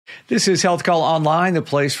This is Health Call Online, the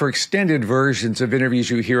place for extended versions of interviews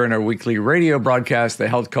you hear in our weekly radio broadcast, the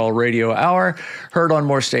Health Call Radio Hour, heard on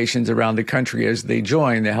more stations around the country as they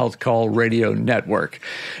join the Health Call Radio Network.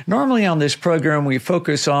 Normally on this program, we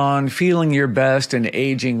focus on feeling your best and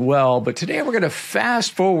aging well, but today we're going to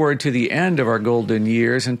fast forward to the end of our golden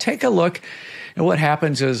years and take a look at what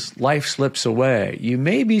happens as life slips away. You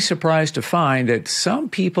may be surprised to find that some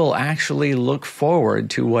people actually look forward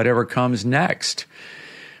to whatever comes next.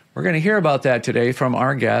 We're going to hear about that today from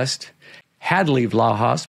our guest, Hadley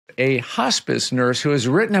Vlahos, a hospice nurse who has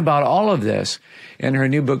written about all of this in her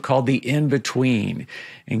new book called The In-Between,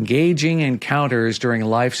 Engaging Encounters During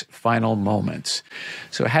Life's Final Moments.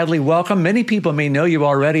 So Hadley, welcome. Many people may know you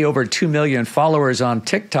already, over 2 million followers on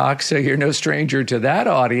TikTok, so you're no stranger to that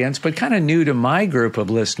audience, but kind of new to my group of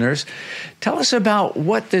listeners. Tell us about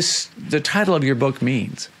what the title of your book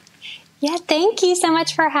means. Yeah, thank you so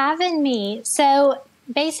much for having me. So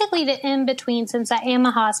basically, the in-between, since I am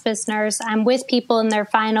a hospice nurse, I'm with people in their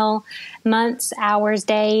final months, hours,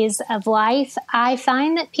 days of life. I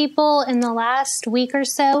find that people in the last week or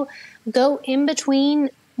so go in between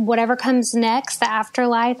whatever comes next, the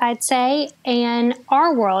afterlife, I'd say, and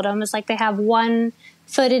our world, almost like they have one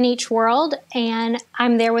foot in each world, and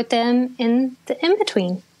I'm there with them in the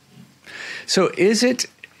in-between. So is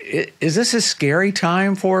this a scary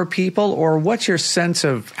time for people, or what's your sense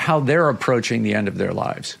of how they're approaching the end of their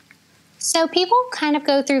lives? So people kind of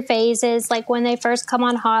go through phases, like when they first come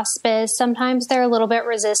on hospice, sometimes they're a little bit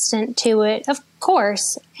resistant to it, of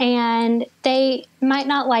course, and they might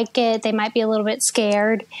not like it. They might be a little bit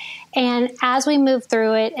scared. And as we move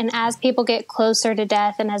through it, and as people get closer to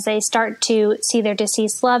death, and as they start to see their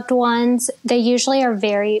deceased loved ones, they usually are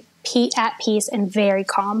very at peace and very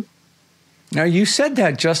calm. Now, you said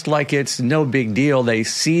that just like it's no big deal. They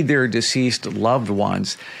see their deceased loved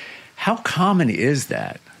ones. How common is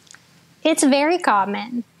that? It's very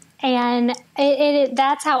common. And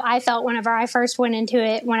that's how I felt whenever I first went into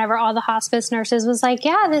it, whenever all the hospice nurses was like,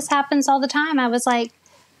 yeah, this happens all the time. I was like,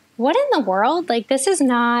 what in the world? Like, this is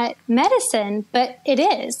not medicine, but it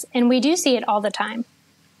is. And we do see it all the time.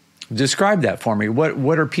 Describe that for me.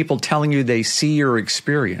 What are people telling you they see or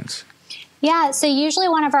experience? Yeah, so usually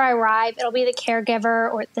whenever I arrive, it'll be the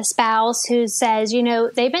caregiver or the spouse who says, you know,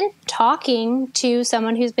 they've been talking to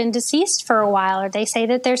someone who's been deceased for a while, or they say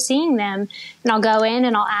that they're seeing them. And I'll go in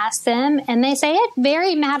and I'll ask them, and they say it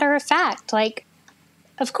very matter of fact. Like,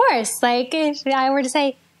 of course, like if I were to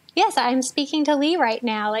say, yes, I'm speaking to Lee right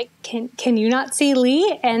now. Like, can you not see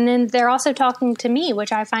Lee? And then they're also talking to me,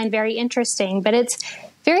 which I find very interesting, but it's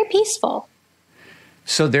very peaceful.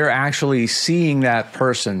 So they're actually seeing that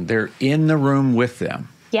person. They're in the room with them.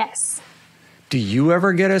 Yes. Do you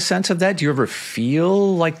ever get a sense of that? Do you ever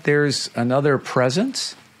feel like there's another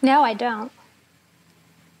presence? No, I don't.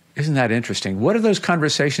 Isn't that interesting? What are those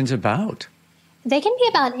conversations about? They can be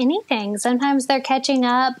about anything. Sometimes they're catching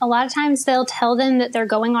up. A lot of times they'll tell them that they're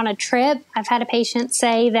going on a trip. I've had a patient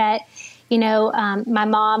say that, you know, my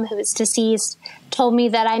mom, who is deceased, told me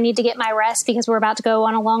that I need to get my rest because we're about to go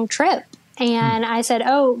on a long trip. And I said,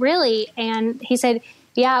 oh, really? And he said,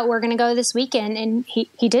 yeah, we're going to go this weekend. And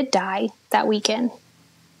he did die that weekend.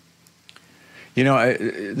 You know,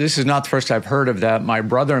 this is not the first I've heard of that. My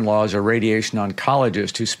brother-in-law is a radiation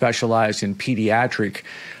oncologist who specialized in pediatric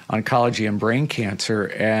oncology and brain cancer.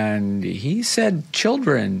 And he said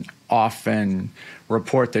children often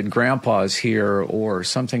report that grandpa's here or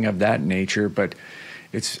something of that nature. But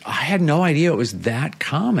I had no idea it was that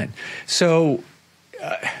common. So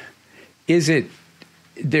is it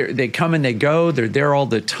they come and they go, they're there all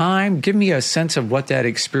the time? Give me a sense of what that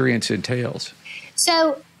experience entails.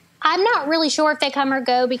 So I'm not really sure if they come or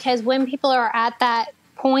go, because when people are at that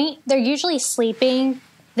point, they're usually sleeping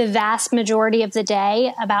the vast majority of the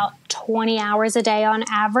day, about 20 hours a day on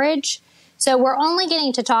average. So we're only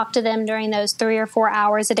getting to talk to them during those 3 or 4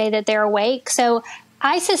 hours a day that they're awake. So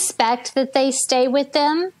I suspect that they stay with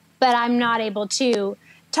them, but I'm not able to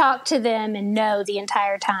talk to them and know the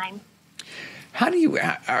entire time.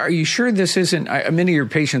 Are you sure this isn't, many of your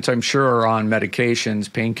patients I'm sure are on medications,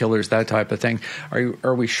 painkillers, that type of thing.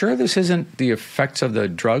 Are we sure this isn't the effects of the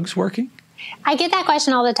drugs working? I get that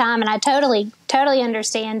question all the time, and I totally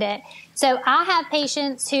understand it. So I have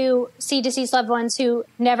patients who see deceased loved ones who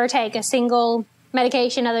never take a single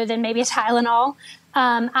medication other than maybe a Tylenol.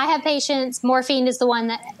 I have patients, morphine is the one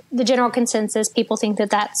that the general consensus, people think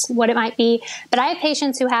that that's what it might be. But I have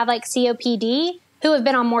patients who have like COPD who have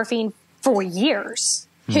been on morphine for years,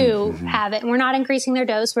 who have it. And we're not increasing their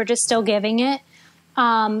dose. We're just still giving it.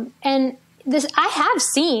 And I have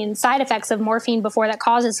seen side effects of morphine before that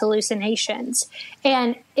causes hallucinations.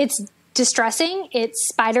 And it's distressing. It's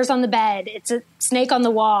spiders on the bed. It's a snake on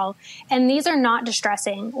the wall. And these are not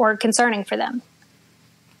distressing or concerning for them.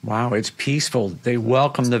 Wow, it's peaceful. They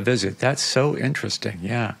welcome the visit. That's so interesting.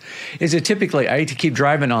 Yeah. Is it typically, I hate to keep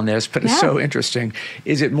driving on this, but it's so interesting.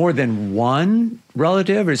 Is it more than one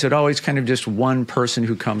relative, or is it always kind of just one person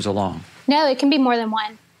who comes along? No, it can be more than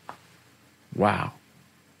one. Wow.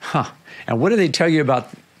 Huh. And what do they tell you about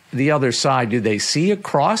the other side? Do they see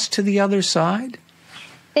across to the other side?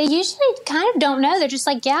 They usually kind of don't know. They're just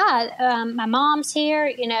like, yeah, my mom's here.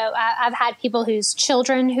 You know, I've had people whose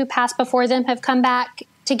children who passed before them have come back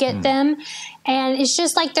to get them. And it's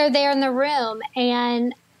just like they're there in the room.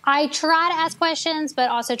 And I try to ask questions, but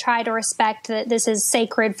also try to respect that this is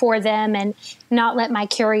sacred for them and not let my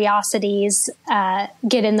curiosities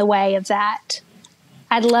get in the way of that.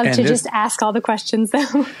 I'd love to just ask all the questions,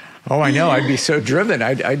 though. Oh, I know. I'd be so driven.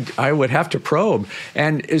 I would have to probe.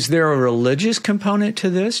 And is there a religious component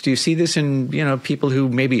to this? Do you see this in, people who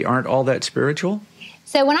maybe aren't all that spiritual?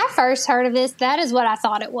 So when I first heard of this, that is what I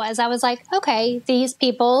thought it was. I was like, okay, these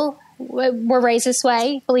people were raised this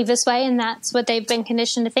way, believe this way, and that's what they've been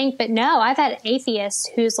conditioned to think. But no, I've had atheists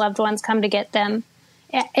whose loved ones come to get them,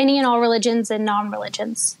 any and all religions and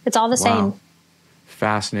non-religions. It's all the same.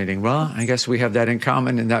 Fascinating. Well, I guess we have that in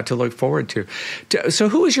common and that to look forward to. So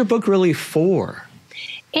who is your book really for?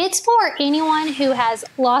 It's for anyone who has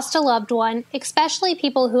lost a loved one, especially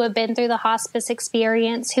people who have been through the hospice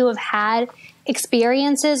experience, who have had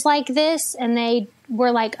experiences like this, and they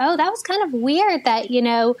were like, oh, that was kind of weird that,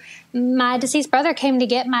 my deceased brother came to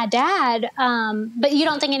get my dad, but you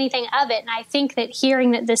don't think anything of it. And I think that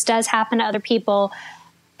hearing that this does happen to other people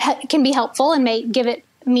can be helpful and may give it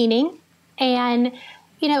meaning. And,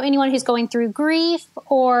 anyone who's going through grief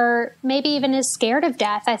or maybe even is scared of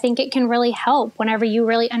death, I think it can really help whenever you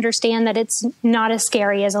really understand that it's not as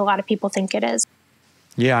scary as a lot of people think it is.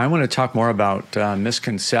 Yeah, I want to talk more about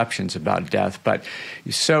misconceptions about death. But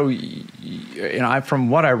so, from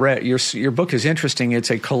what I read, your book is interesting.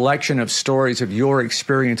 It's a collection of stories of your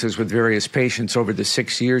experiences with various patients over the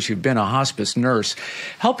 6 years you've been a hospice nurse.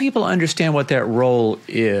 Help people understand what that role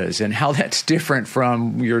is and how that's different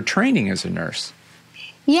from your training as a nurse.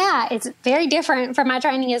 Yeah, it's very different from my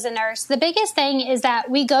training as a nurse. The biggest thing is that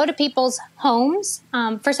we go to people's homes.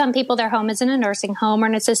 For some people, their home is in a nursing home or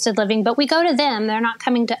an assisted living, but we go to them. They're not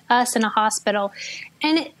coming to us in a hospital.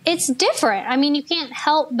 And it's different. I mean, you can't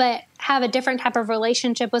help but have a different type of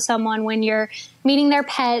relationship with someone when you're meeting their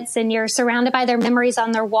pets and you're surrounded by their memories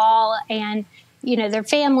on their wall and, their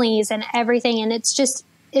families and everything. And it's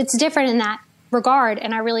different in that regard.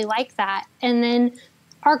 And I really like that. And then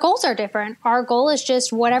our goals are different. Our goal is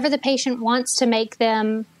just whatever the patient wants to make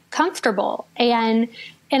them comfortable. And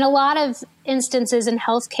in a lot of instances in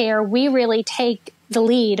healthcare, we really take the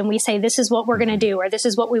lead and we say, this is what we're going to do, or this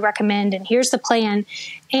is what we recommend, and here's the plan.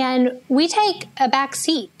 And we take a back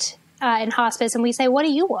seat in hospice and we say, what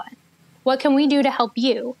do you want? What can we do to help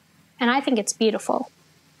you? And I think it's beautiful.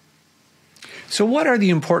 So what are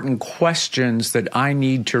the important questions that I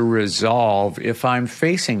need to resolve if I'm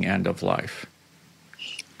facing end of life?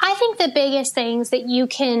 I think the biggest things that you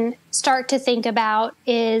can start to think about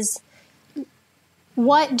is,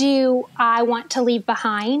 what do I want to leave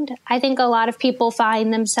behind? I think a lot of people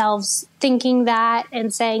find themselves thinking that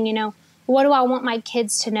and saying, what do I want my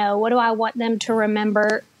kids to know? What do I want them to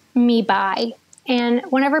remember me by? And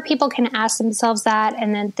whenever people can ask themselves that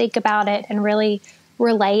and then think about it and really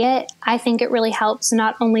relay it, I think it really helps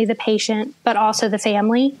not only the patient, but also the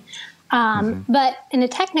family. But in a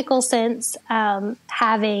technical sense,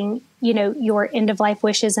 having, your end-of-life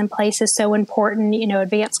wishes in place is so important,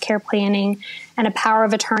 advanced care planning and a power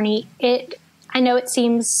of attorney. I know it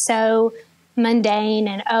seems so mundane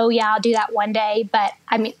and, oh, yeah, I'll do that one day. But,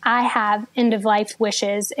 I have end-of-life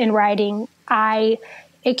wishes in writing.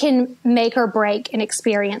 It can make or break an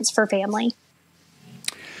experience for family.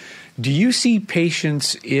 Do you see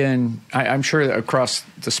patients I'm sure that across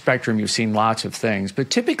the spectrum you've seen lots of things, but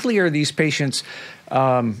typically are these patients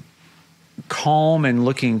calm and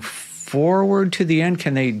looking forward to the end?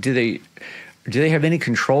 Do they have any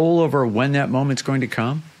control over when that moment's going to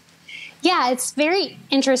come? Yeah, it's very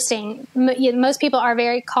interesting. Most people are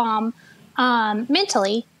very calm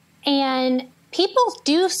mentally, and people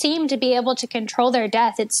do seem to be able to control their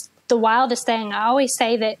death. It's the wildest thing. I always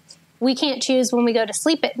say that we can't choose when we go to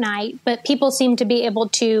sleep at night, but people seem to be able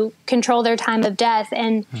to control their time of death.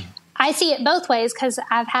 And I see it both ways, because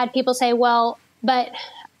I've had people say, well, but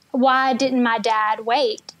why didn't my dad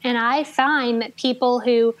wait? And I find that people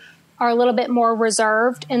who are a little bit more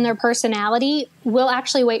reserved in their personality will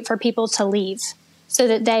actually wait for people to leave. so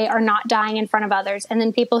that they are not dying in front of others. And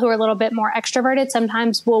then people who are a little bit more extroverted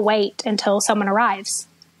sometimes will wait until someone arrives.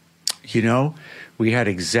 You know, we had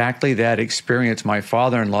exactly that experience. My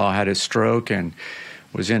father-in-law had a stroke and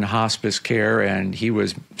was in hospice care, and he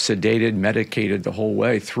was sedated, medicated the whole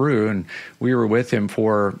way through. And we were with him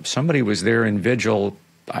somebody was there in vigil,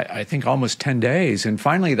 I think almost 10 days. And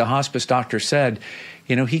finally, the hospice doctor said,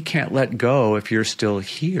 you know, he can't let go if you're still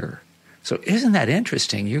here. So isn't that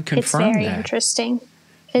interesting? You confirmed that. It's very interesting.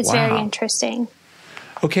 It's very interesting.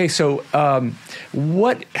 Okay, so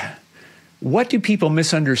what do people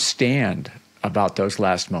misunderstand about those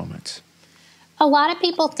last moments? A lot of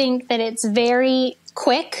people think that it's very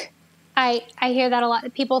quick. I hear that a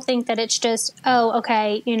lot. People think that it's just, oh,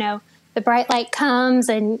 okay, you know, the bright light comes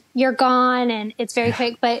and you're gone and it's very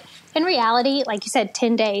quick. But in reality, like you said,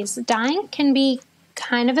 10 days, dying can be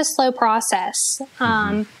kind of a slow process.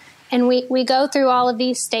 And we go through all of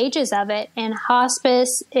these stages of it. And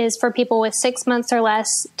hospice is for people with 6 months or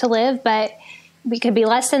less to live, but we could be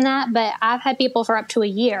less than that. But I've had people for up to a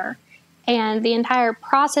year. And the entire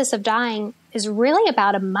process of dying is really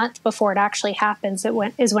about a month before it actually happens.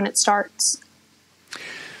 Is when it starts.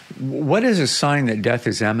 What is a sign that death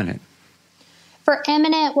is imminent? For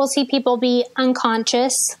imminent, we'll see people be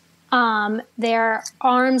unconscious. Their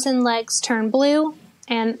arms and legs turn blue,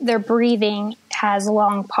 and their breathing has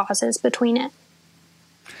long pauses between it.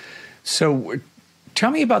 So tell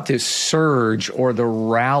me about this surge or the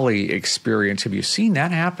rally experience. Have you seen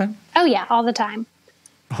that happen? Oh, yeah, all the time.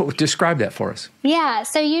 Oh, describe that for us. Yeah,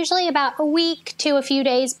 so usually about a week to a few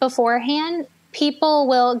days beforehand, people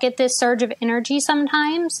will get this surge of energy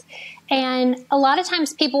sometimes. And a lot of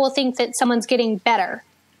times people will think that someone's getting better.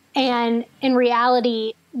 And in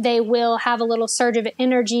reality, they will have a little surge of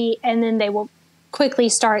energy, and then they will quickly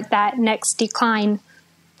start that next decline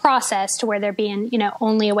process to where they're being, you know,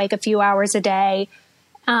 only awake a few hours a day.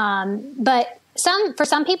 But for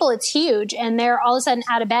some people, it's huge, and they're all of a sudden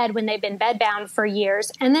out of bed when they've been bedbound for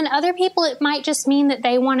years. And then other people, it might just mean that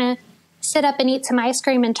they want to sit up and eat some ice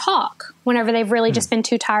cream and talk whenever they've really just been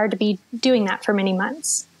too tired to be doing that for many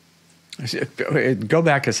months. Go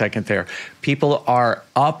back a second there. People are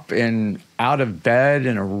up and out of bed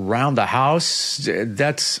and around the house.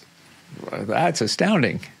 That's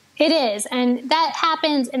astounding. It is. And that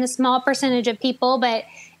happens in a small percentage of people, but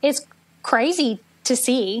it's crazy to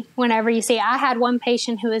see whenever you see. I had one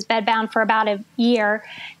patient who was bedbound for about a year,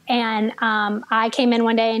 and I came in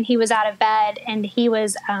one day and he was out of bed, and he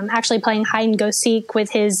was actually playing hide and go seek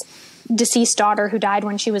with his deceased daughter who died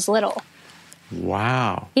when she was little.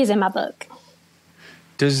 Wow. He's in my book.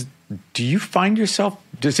 Do you find yourself,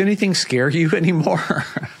 does anything scare you anymore?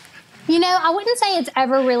 You know, I wouldn't say it's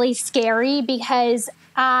ever really scary, because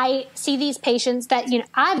I see these patients that, you know,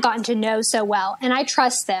 I've gotten to know so well, and I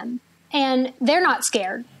trust them. And they're not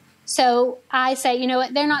scared. So I say, you know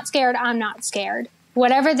what, they're not scared, I'm not scared.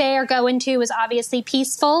 Whatever they are going to is obviously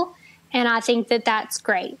peaceful, and I think that that's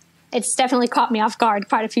great. It's definitely caught me off guard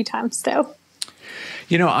quite a few times, though.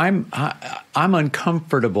 You know, I'm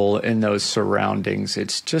uncomfortable in those surroundings.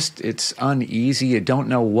 It's uneasy. You don't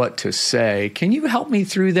know what to say. Can you help me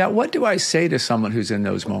through that? What do I say to someone who's in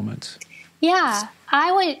those moments? Yeah,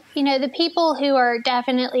 I would, you know, the people who are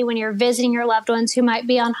definitely, when you're visiting your loved ones who might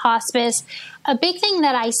be on hospice, a big thing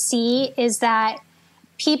that I see is that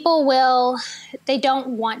people they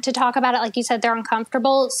don't want to talk about it. Like you said, they're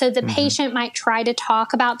uncomfortable. So the patient might try to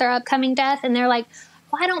talk about their upcoming death, and they're like,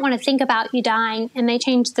 well, I don't want to think about you dying, and they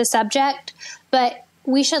change the subject. But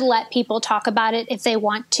we should let people talk about it if they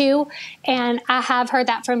want to. And I have heard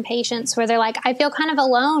that from patients where they're like, I feel kind of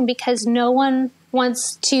alone because no one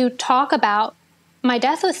wants to talk about my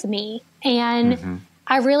death with me. And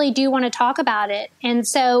I really do want to talk about it. And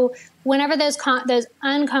so whenever those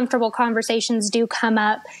uncomfortable conversations do come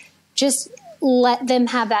up, just let them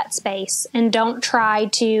have that space and don't try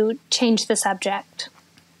to change the subject.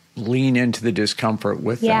 Lean into the discomfort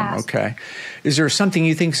with them. Okay. Is there something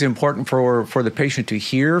you think is important for the patient to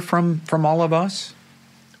hear from all of us?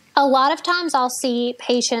 A lot of times I'll see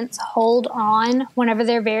patients hold on whenever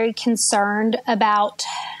they're very concerned about,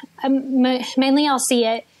 mainly I'll see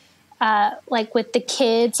it like with the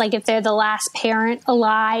kids, like if they're the last parent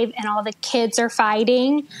alive and all the kids are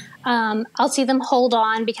fighting, I'll see them hold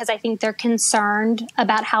on because I think they're concerned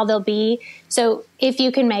about how they'll be. So if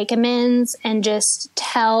you can make amends and just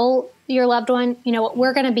tell your loved one, you know what,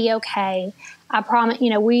 we're going to be okay. I promise, you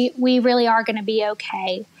know, we really are going to be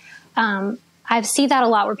okay. I see that a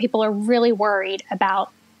lot where people are really worried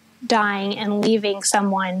about dying and leaving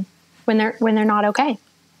someone when they're not okay.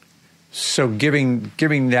 So giving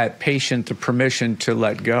that patient the permission to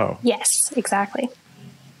let go. Yes, exactly.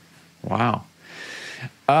 Wow.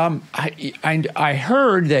 I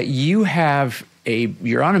heard that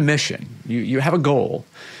you're on a mission. You have a goal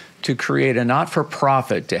to create a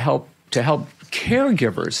not-for-profit to help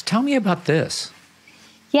caregivers. Tell me about this.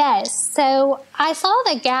 Yes. So I saw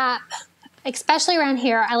the gap, especially around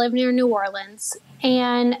here. I live near New Orleans,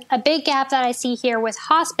 and a big gap that I see here with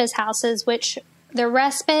hospice houses, which the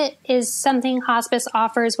respite is something hospice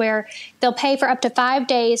offers where they'll pay for up to 5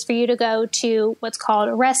 days for you to go to what's called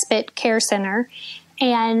a respite care center.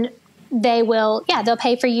 And they'll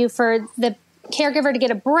pay for you for the caregiver to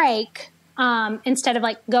get a break instead of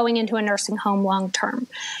like going into a nursing home long term.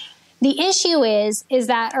 The issue is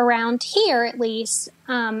that around here, at least,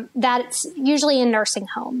 that's usually in nursing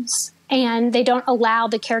homes, and they don't allow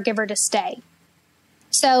the caregiver to stay.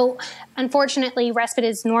 So, unfortunately, respite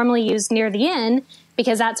is normally used near the end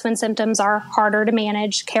because that's when symptoms are harder to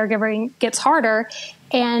manage, caregiving gets harder,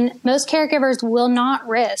 and most caregivers will not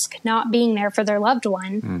risk not being there for their loved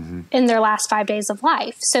one in their last 5 days of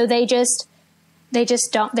life. So they just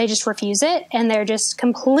refuse it, and they're just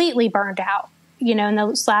completely burned out, in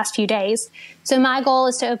those last few days. So my goal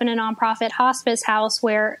is to open a nonprofit hospice house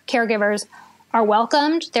where caregivers are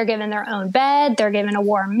welcomed, they're given their own bed, they're given a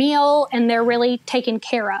warm meal, and they're really taken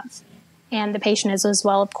care of. And the patient is as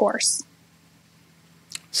well, of course.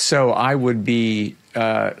 So I would make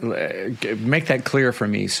that clear for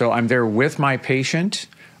me. So I'm there with my patient,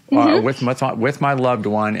 with my loved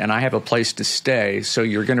one, and I have a place to stay. So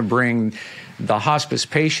you're going to bring the hospice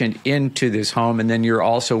patient into this home, and then you're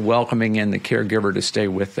also welcoming in the caregiver to stay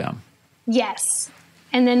with them. Yes.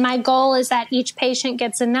 And then my goal is that each patient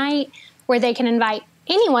gets a night where they can invite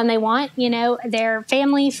anyone they want, their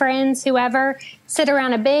family, friends, whoever, sit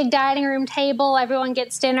around a big dining room table, everyone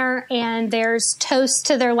gets dinner, and there's toast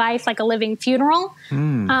to their life like a living funeral.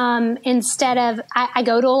 Instead of, I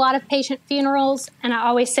go to a lot of patient funerals, and I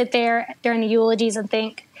always sit there during the eulogies and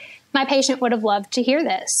think, my patient would have loved to hear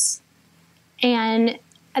this. And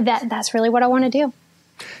that's really what I want to do.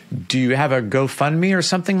 Do you have a GoFundMe or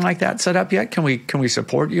something like that set up yet? Can we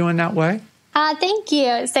support you in that way? Thank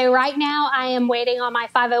you. So right now I am waiting on my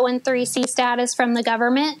 501(c) status from the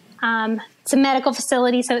government. It's a medical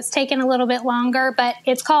facility, so it's taken a little bit longer, but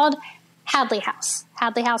it's called Hadley House.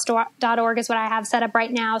 HadleyHouse.org is what I have set up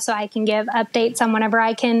right now, so I can give updates on whenever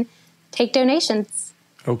I can take donations.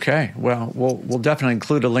 Okay. Well, we'll definitely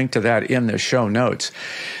include a link to that in the show notes.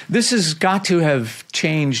 This has got to have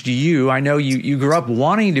changed you. I know you grew up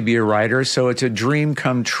wanting to be a writer, so it's a dream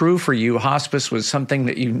come true for you. Hospice was something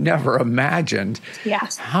that you never imagined.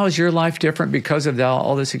 Yes. How is your life different because of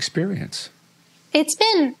all this experience? It's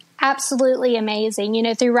been absolutely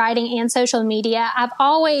amazing. Through writing and social media, I've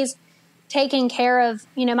always taken care of,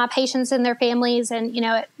 my patients and their families. And,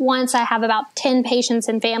 at once I have about 10 patients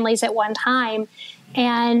and families at one time.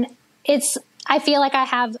 And I feel like I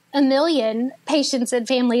have a million patients and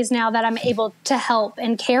families now that I'm able to help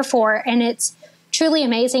and care for. And it's truly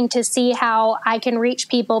amazing to see how I can reach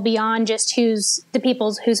people beyond just whose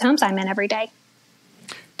homes I'm in every day.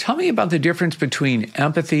 Tell me about the difference between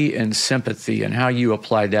empathy and sympathy and how you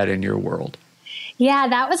applied that in your world. Yeah,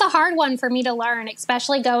 that was a hard one for me to learn,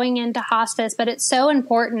 especially going into hospice, but it's so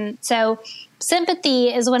important. So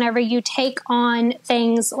sympathy is whenever you take on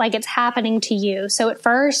things like it's happening to you. So at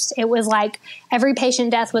first, it was like every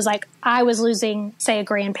patient death was like I was losing, say, a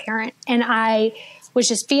grandparent, and I was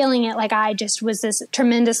just feeling it like I just was this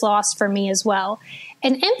tremendous loss for me as well.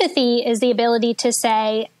 And empathy is the ability to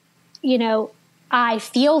say, I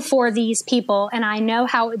feel for these people and I know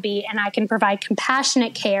how it would be and I can provide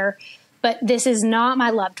compassionate care, but this is not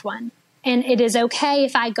my loved one. And it is okay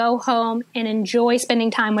if I go home and enjoy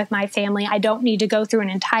spending time with my family. I don't need to go through an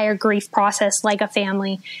entire grief process like a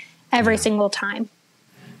family every single time.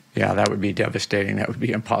 Yeah, that would be devastating. That would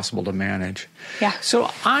be impossible to manage. Yeah.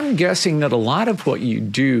 So I'm guessing that a lot of what you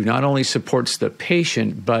do not only supports the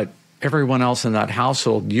patient, but everyone else in that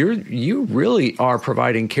household. You really are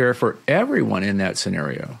providing care for everyone in that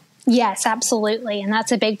scenario. Yes, absolutely. And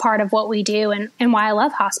that's a big part of what we do and why I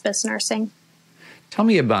love hospice nursing. Tell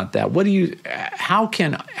me about that. What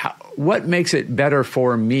makes it better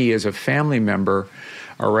for me as a family member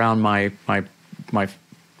around my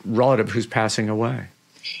relative who's passing away?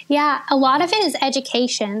 Yeah, a lot of it is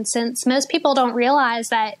education, since most people don't realize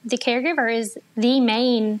that the caregiver is the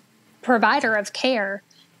main provider of care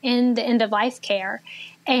in the end-of-life care.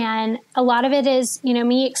 And a lot of it is,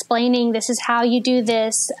 me explaining this is how you do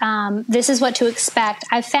this. This is what to expect.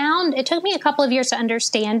 I found it took me a couple of years to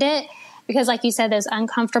understand it because, like you said, those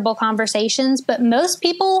uncomfortable conversations. But most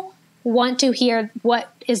people want to hear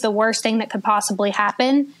what is the worst thing that could possibly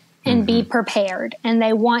happen and be prepared. And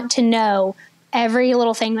they want to know every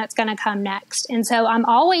little thing that's going to come next. And so I'm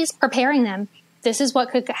always preparing them. This is what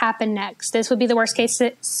could happen next. This would be the worst case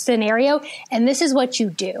scenario. And this is what you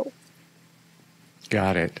do.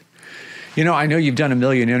 Got it. You know, I know you've done 1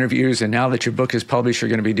 million interviews, and now that your book is published, you're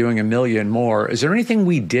going to be doing 1 million more. Is there anything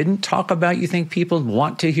we didn't talk about you think people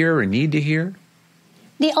want to hear or need to hear?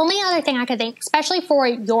 The only other thing I could think, especially for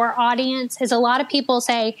your audience, is a lot of people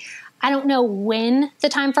say, I don't know when the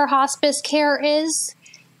time for hospice care is.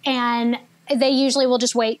 And they usually will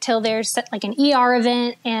just wait till there's like an ER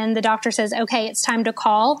event and the doctor says, okay, it's time to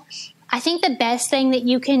call. I think the best thing that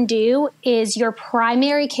you can do is your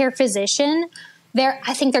primary care physician.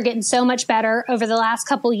 I think they're getting so much better over the last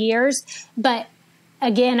couple years, but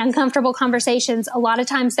again, uncomfortable conversations, a lot of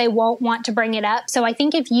times they won't want to bring it up. So I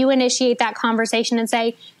think if you initiate that conversation and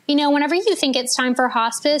say, you know, whenever you think it's time for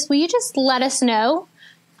hospice, will you just let us know?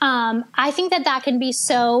 I think that can be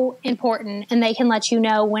so important, and they can let you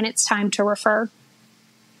know when it's time to refer.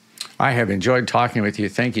 I have enjoyed talking with you.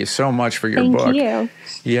 Thank you so much for your book. Thank you.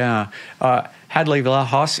 Yeah. Hadley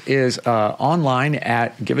Vlahos is online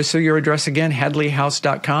at, give us your address again,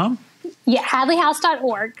 hadleyhouse.com? Yeah,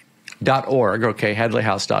 hadleyhouse.org. .org. Okay,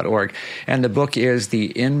 hadleyhouse.org. And the book is The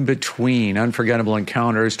In-Between, Unforgettable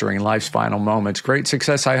Encounters During Life's Final Moments. Great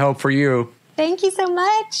success, I hope, for you. Thank you so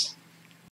much.